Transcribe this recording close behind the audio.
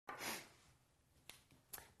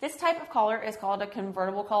This type of collar is called a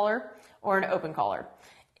convertible collar or an open collar.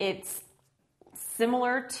 It's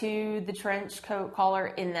similar to the trench coat collar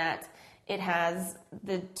in that it has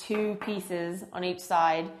the two pieces on each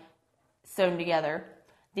side sewn together.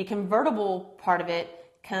 The convertible part of it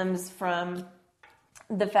comes from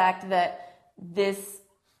the fact that this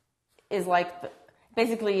is like,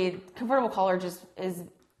 basically, convertible collar just is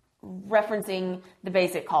referencing the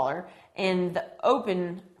basic collar. And the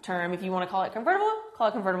open term, if you want to call it convertible, call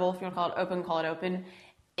it convertible. If you want to call it open.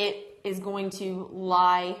 It is going to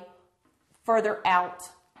lie further out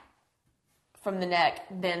from the neck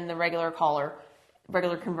than the regular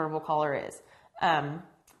convertible collar is.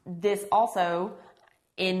 This also,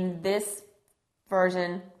 in this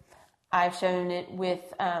version, I've shown it with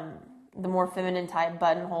the more feminine type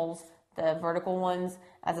buttonholes, the vertical ones,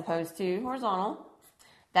 as opposed to horizontal.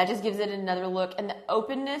 That just gives it another look. And the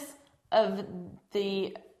openness of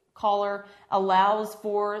the collar allows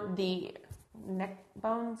for the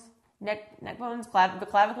the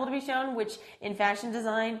clavicle to be shown, which in fashion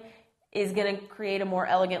design is going to create a more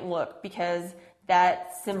elegant look because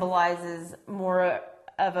that symbolizes more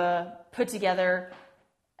of a put together,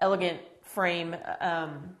 elegant frame,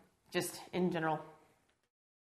 just in general.